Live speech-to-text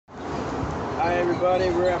Hi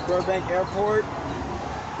everybody, we're at Burbank Airport,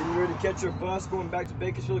 getting ready to catch our bus going back to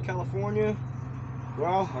Bakersfield, California.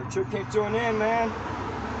 Well, our trip came to an end, man.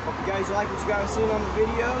 Hope you guys like what you guys seen on the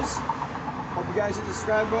videos. Hope you guys hit the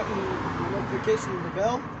subscribe button and the notification and the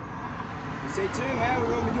bell. And stay tuned, man. We're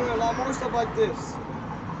going to be doing a lot more stuff like this.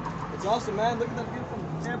 It's awesome, man. Look at that beautiful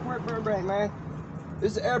airport, Burbank, man.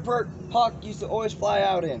 This is the airport Hawk used to always fly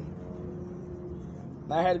out in.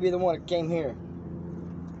 And I had to be the one that came here.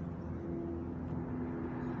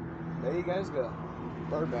 There you guys go,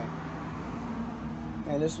 Burbank.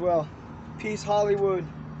 And as well, peace Hollywood.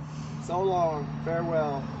 So long,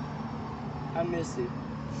 farewell. I miss it.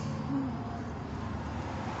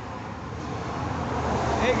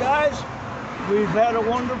 Hey guys, we've had a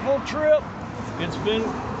wonderful trip. It's been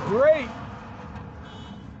great.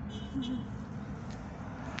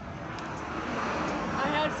 I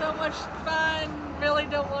had so much fun. Really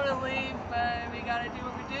don't want to leave, but we gotta do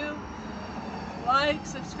what we do. Like,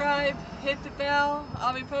 subscribe, hit the bell.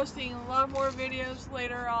 I'll be posting a lot more videos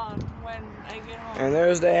later on when I get home. And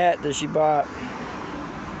there's the hat that she bought.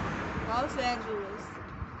 Los Angeles.